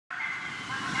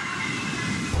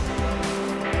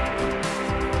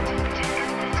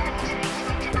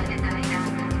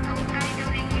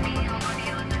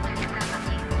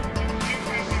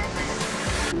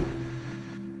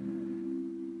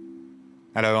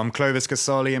Hello, I'm Clovis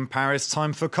Casali in Paris.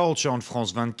 Time for Culture on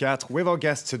France 24 with our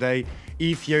guest today,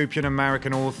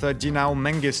 Ethiopian-American author Dinaw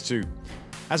Mengestu.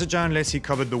 As a journalist, he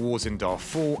covered the wars in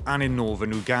Darfur and in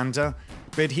northern Uganda,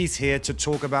 but he's here to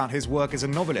talk about his work as a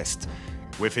novelist.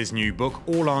 With his new book,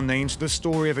 All Our Names, the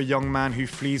story of a young man who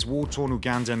flees war-torn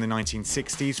Uganda in the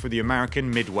 1960s for the American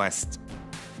Midwest.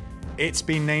 It's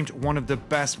been named one of the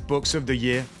best books of the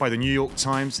year by the New York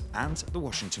Times and the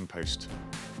Washington Post.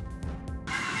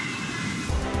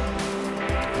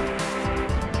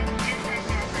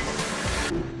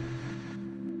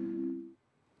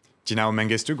 Dinaw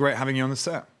Mengestu, great having you on the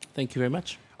set. Thank you very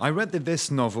much. I read that this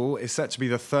novel is set to be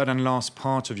the third and last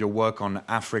part of your work on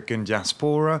African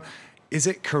diaspora. Is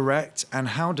it correct? And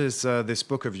how does this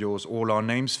book of yours, All Our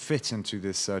Names, fit into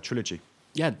this trilogy?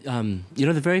 Yeah,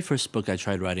 the very first book I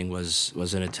tried writing was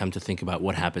an attempt to think about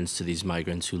what happens to these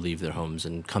migrants who leave their homes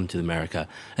and come to America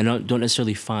and don't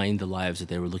necessarily find the lives that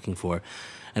they were looking for.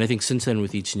 And I think since then,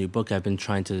 with each new book, I've been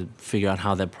trying to figure out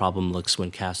how that problem looks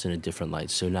when cast in a different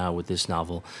light. So now with this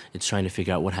novel, it's trying to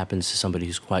figure out what happens to somebody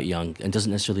who's quite young and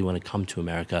doesn't necessarily want to come to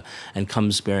America and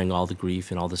comes bearing all the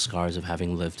grief and all the scars of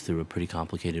having lived through a pretty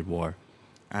complicated war.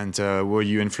 And were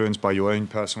you influenced by your own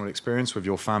personal experience with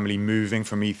your family moving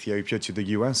from Ethiopia to the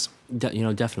US?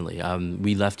 Definitely.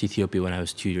 We left Ethiopia when I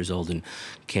was 2 years old and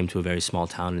came to a very small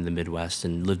town in the Midwest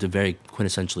and lived a very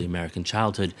quintessentially American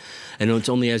childhood. And it's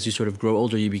only as you sort of grow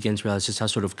older you begin to realize just how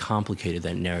sort of complicated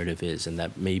that narrative is, and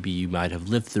that maybe you might have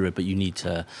lived through it, but you need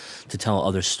to tell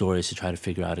other stories to try to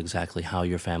figure out exactly how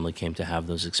your family came to have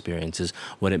those experiences,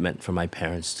 what it meant for my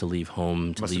parents to leave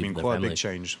home, to leave their family. Must have been quite a big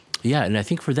change. Yeah, and I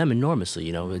think for them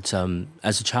enormously. It's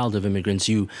as a child of immigrants,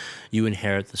 you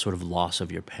inherit the sort of loss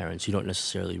of your parents. You don't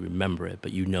necessarily remember it,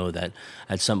 but you know that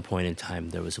at some point in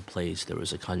time there was a place, there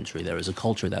was a country, there was a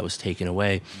culture that was taken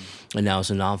away, and now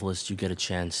as a novelist you get a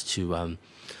chance to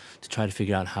try to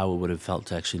figure out how it would have felt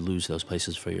to actually lose those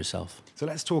places for yourself. So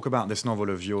let's talk about this novel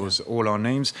of yours, All Our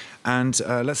Names, and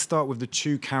let's start with the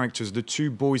two characters, the two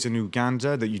boys in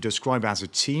Uganda that you describe as a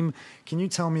team. Can you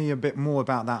tell me a bit more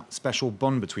about that special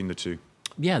bond between the two?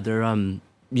 Yeah, they're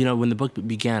when the book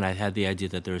began, I had the idea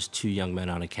that there was two young men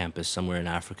on a campus somewhere in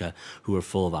Africa who were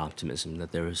full of optimism,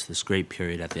 that there was this great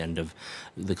period at the end of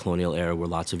the colonial era where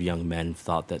lots of young men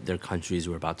thought that their countries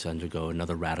were about to undergo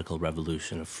another radical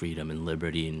revolution of freedom and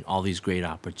liberty, and all these great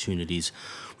opportunities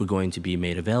were going to be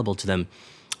made available to them.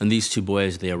 And these two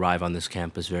boys, they arrive on this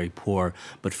campus very poor,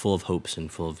 but full of hopes and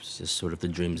full of just sort of the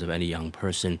dreams of any young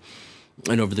person.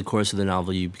 And over the course of the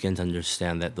novel, you begin to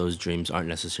understand that those dreams aren't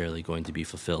necessarily going to be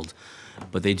fulfilled.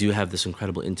 But they do have this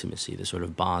incredible intimacy, this sort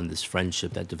of bond, this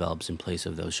friendship that develops in place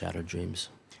of those shattered dreams.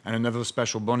 And another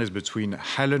special bond is between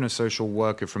Helen, a social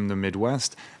worker from the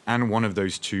Midwest, and one of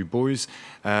those two boys.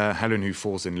 Helen, who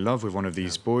falls in love with one of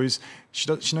these boys. She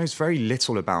knows very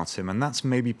little about him, and that's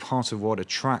maybe part of what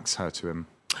attracts her to him.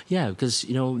 Yeah, because,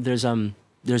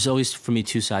 there's always, for me,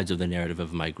 two sides of the narrative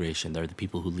of migration. There are the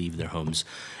people who leave their homes.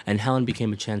 And Helen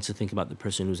became a chance to think about the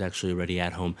person who's actually already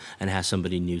at home and has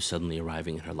somebody new suddenly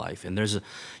arriving in her life. And there's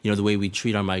the way we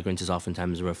treat our migrants is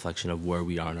oftentimes a reflection of where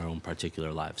we are in our own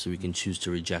particular lives. So we can choose to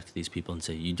reject these people and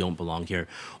say, you don't belong here.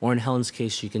 Or in Helen's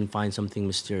case, she can find something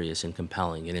mysterious and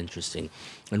compelling and interesting.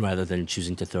 And rather than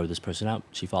choosing to throw this person out,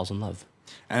 she falls in love.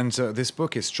 And this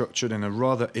book is structured in a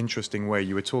rather interesting way.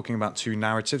 You were talking about two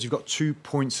narratives. You've got 2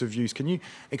 points of view. Can you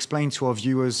explain to our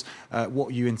viewers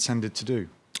what you intended to do?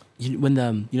 When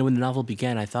the novel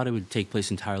began, I thought it would take place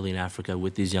entirely in Africa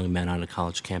with these young men on a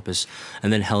college campus,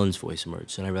 and then Helen's voice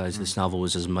emerged. And I realized this novel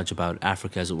was as much about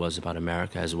Africa as it was about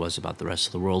America, as it was about the rest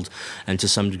of the world. And to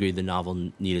some degree, the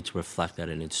novel needed to reflect that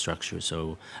in its structure.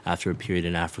 So after a period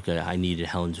in Africa, I needed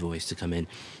Helen's voice to come in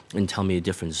and tell me a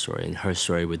different story. And her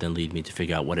story would then lead me to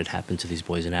figure out what had happened to these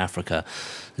boys in Africa.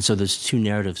 And so those two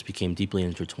narratives became deeply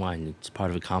intertwined. It's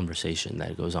part of a conversation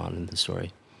that goes on in the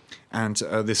story. And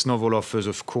this novel offers,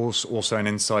 of course, also an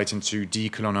insight into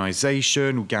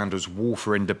decolonization, Uganda's war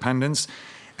for independence.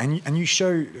 And you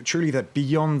show truly that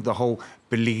beyond the whole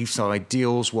beliefs,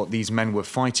 ideals, what these men were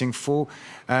fighting for,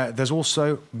 there's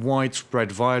also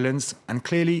widespread violence. And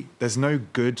clearly, there's no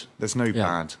good, there's no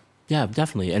bad. Yeah,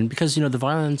 definitely. And because, the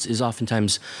violence is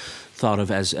oftentimes thought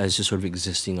of as just sort of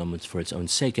existing almost for its own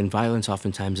sake, and violence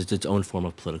oftentimes is its own form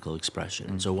of political expression.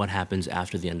 And so what happens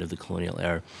after the end of the colonial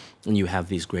era, and you have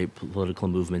these great political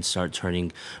movements start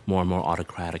turning more and more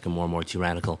autocratic and more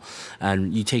tyrannical,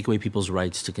 and you take away people's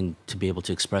rights to be able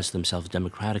to express themselves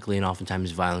democratically, and oftentimes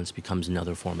violence becomes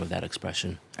another form of that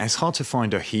expression. It's hard to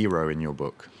find a hero in your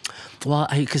book. Well,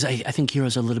 because I think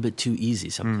heroes are a little bit too easy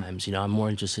sometimes. I'm more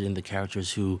interested in the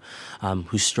characters who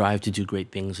strive to do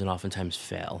great things and oftentimes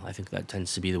fail. I think That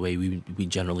tends to be the way we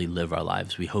generally live our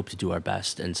lives. We hope to do our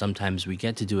best, and sometimes we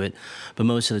get to do it, but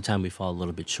most of the time we fall a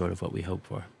little bit short of what we hope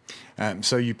for.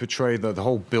 So you portray the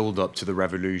whole build-up to the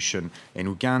revolution in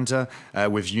Uganda,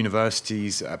 with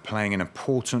universities playing an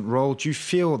important role. Do you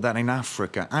feel that in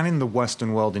Africa and in the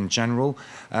Western world in general,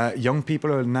 young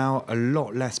people are now a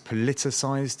lot less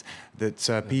politicized,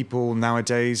 that people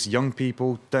nowadays, young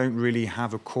people, don't really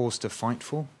have a cause to fight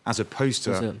for, as opposed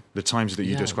to the times that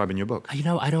you describe in your book? You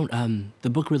know, I don't... the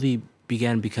book really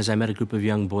began because I met a group of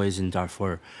young boys in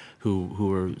Darfur who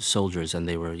were soldiers, and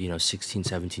they were, 16,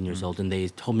 17 years old, and they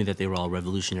told me that they were all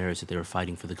revolutionaries, that they were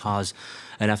fighting for the cause.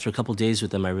 And after a couple of days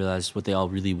with them, I realized what they all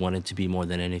really wanted to be more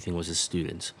than anything was as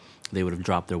students. They would have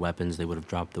dropped their weapons, they would have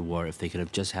dropped the war if they could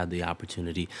have just had the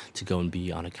opportunity to go and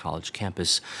be on a college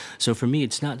campus. So for me,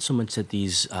 it's not so much that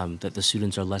that the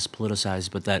students are less politicized,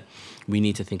 but that we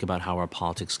need to think about how our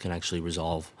politics can actually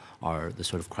resolve the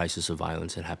sort of crisis of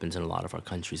violence that happens in a lot of our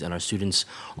countries. And our students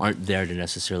aren't there to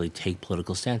necessarily take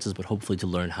political stances, but hopefully to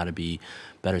learn how to be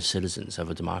better citizens of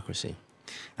a democracy.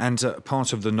 And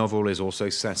part of the novel is also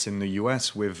set in the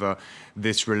US with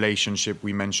this relationship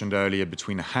we mentioned earlier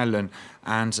between Helen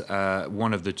and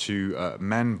one of the two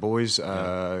boys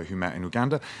who met in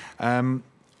Uganda.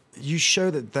 You show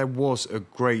that there was a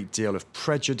great deal of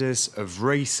prejudice, of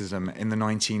racism in the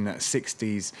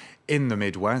 1960s in the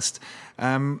Midwest.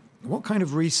 What kind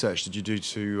of research did you do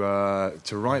to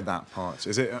write that part?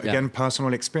 Is it, again,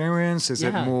 personal experience? Is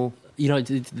it more...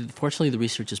 Fortunately, the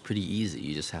research is pretty easy.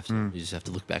 You just have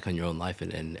to look back on your own life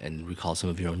and recall some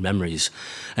of your own memories.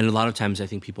 And a lot of times, I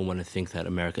think people want to think that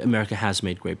America has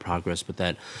made great progress, but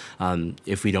that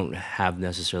if we don't have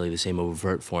necessarily the same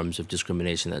overt forms of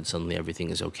discrimination, that suddenly everything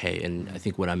is okay. And I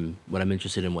think what I'm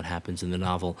interested in, what happens in the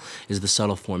novel, is the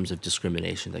subtle forms of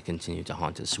discrimination that continue to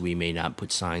haunt us. We may not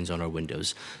put signs on our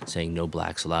windows saying "No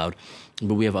blacks allowed,"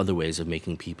 but we have other ways of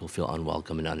making people feel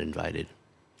unwelcome and uninvited.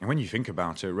 And when you think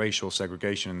about it, racial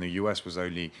segregation in the US was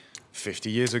only 50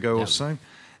 years ago or so.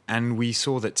 And we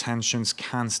saw that tensions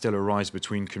can still arise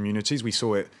between communities. We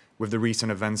saw it with the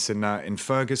recent events in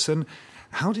Ferguson.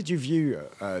 How did you view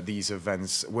these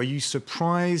events? Were you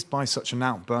surprised by such an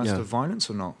outburst of violence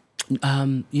or not?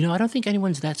 I don't think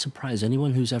anyone's that surprised.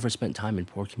 Anyone who's ever spent time in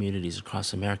poor communities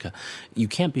across America, you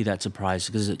can't be that surprised,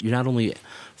 because you're not only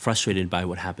frustrated by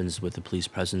what happens with the police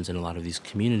presence in a lot of these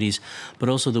communities, but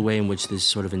also the way in which these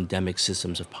sort of endemic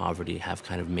systems of poverty have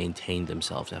kind of maintained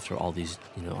themselves after all these,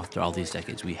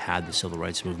 decades. We had the civil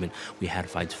rights movement, we had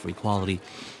fights for equality,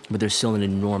 but there's still an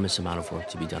enormous amount of work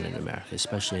to be done in America,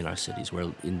 especially in our cities,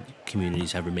 where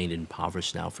communities have remained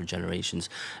impoverished now for generations,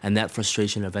 and that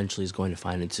frustration eventually is going to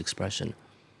find its expression.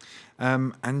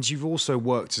 And you've also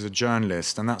worked as a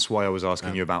journalist, and that's why I was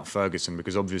asking you about Ferguson,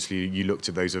 because obviously you looked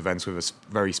at those events with a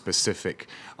very specific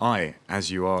eye.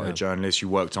 As you are a journalist, you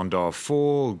worked on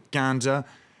Darfur, Uganda.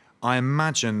 I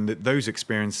imagine that those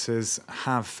experiences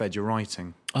have fed your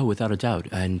writing. Oh, without a doubt.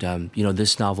 And,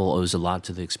 this novel owes a lot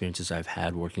to the experiences I've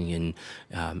had working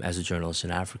as a journalist in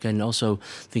Africa, and also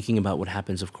thinking about what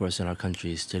happens, of course, in our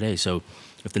countries today. So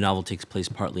if the novel takes place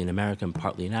partly in America and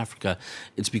partly in Africa,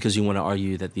 it's because you want to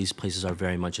argue that these places are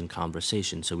very much in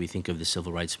conversation. So we think of the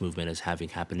civil rights movement as having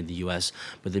happened in the U.S.,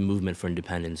 but the movement for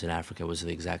independence in Africa was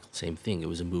the exact same thing. It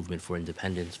was a movement for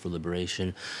independence, for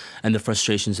liberation, and the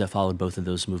frustrations that followed both of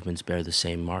those movements bear the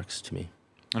same marks to me.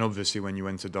 And obviously, when you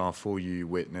went to Darfur, you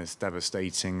witnessed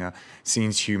devastating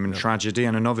scenes, human tragedy.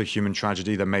 And another human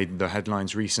tragedy that made the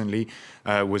headlines recently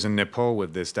was in Nepal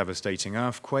with this devastating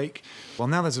earthquake. Well,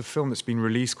 now there's a film that's been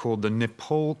released called The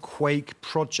Nepal Quake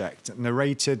Project,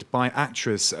 narrated by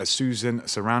actress Susan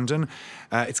Sarandon.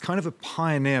 It's kind of a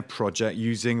pioneer project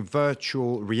using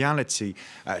virtual reality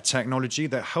technology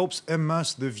that helps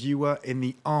immerse the viewer in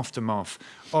the aftermath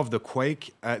of the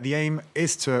quake. The aim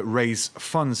is to raise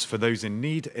funds for those in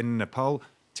need in Nepal.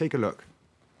 Take a look.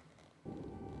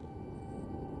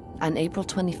 On April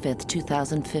 25,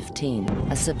 2015,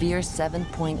 a severe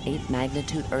 7.8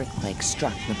 magnitude earthquake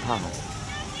struck Nepal.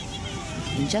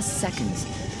 In just seconds,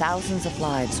 thousands of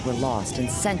lives were lost and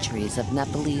centuries of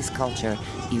Nepalese culture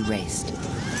erased.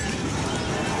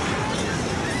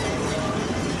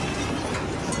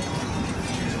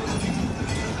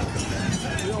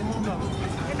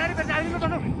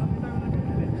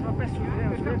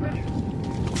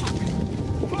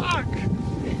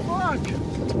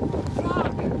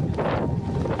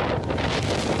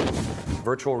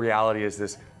 Virtual reality is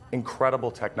this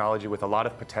incredible technology with a lot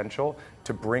of potential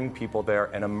to bring people there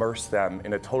and immerse them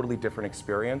in a totally different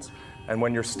experience. And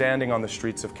when you're standing on the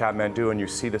streets of Kathmandu and you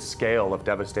see the scale of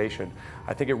devastation,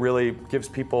 I think it really gives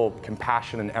people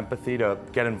compassion and empathy to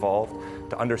get involved,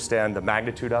 to understand the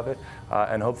magnitude of it,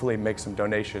 and hopefully make some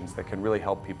donations that can really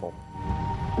help people.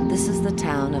 This is the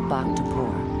town of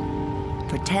Bhaktapur.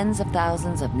 For tens of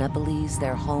thousands of Nepalese,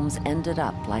 their homes ended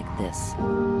up like this.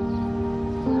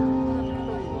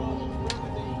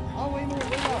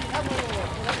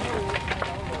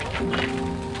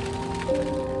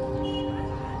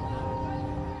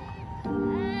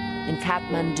 In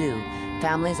Kathmandu,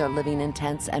 families are living in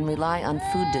tents and rely on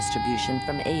food distribution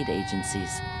from aid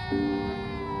agencies.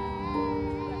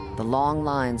 The long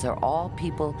lines are all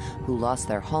people who lost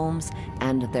their homes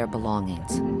and their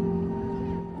belongings.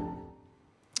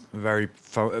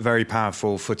 Very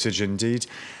powerful footage indeed.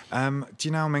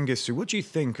 Dinaw Mengestu, what do you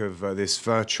think of this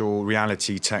virtual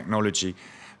reality technology?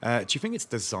 Do you think it's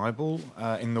desirable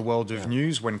in the world of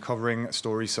news when covering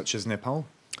stories such as Nepal?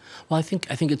 Well, I think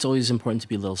it's always important to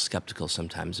be a little skeptical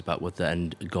sometimes about what the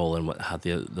end goal and how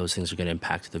those things are going to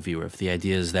impact the viewer. If the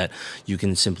idea is that you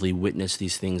can simply witness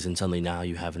these things and suddenly now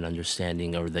you have an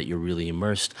understanding or that you're really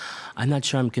immersed, I'm not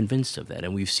sure I'm convinced of that.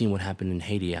 And we've seen what happened in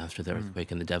Haiti after the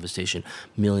earthquake and the devastation.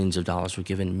 Millions of dollars were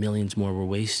given, millions more were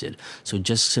wasted. So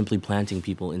just simply planting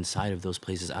people inside of those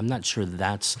places, I'm not sure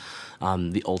that's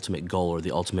the ultimate goal or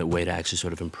the ultimate way to actually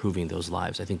sort of improving those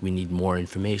lives. I think we need more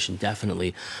information,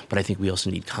 definitely, but I think we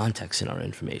also need context in our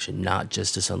information, not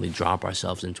just to suddenly drop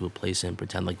ourselves into a place and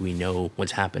pretend like we know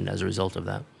what's happened as a result of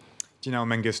that. Dinaw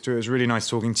Mengestu, it was really nice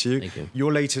talking to you. Thank you.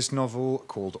 Your latest novel,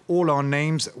 called All Our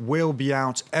Names, will be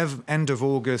out end of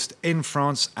August in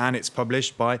France, and it's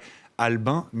published by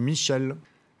Albin Michel.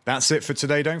 That's it for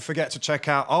today. Don't forget to check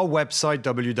out our website,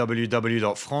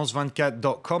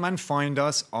 www.france24.com, and find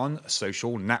us on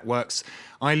social networks.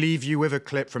 I leave you with a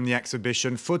clip from the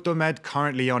exhibition Photomed,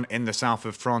 currently on in the south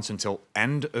of France until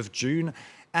end of June,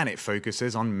 and it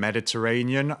focuses on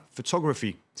Mediterranean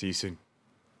photography. See you soon.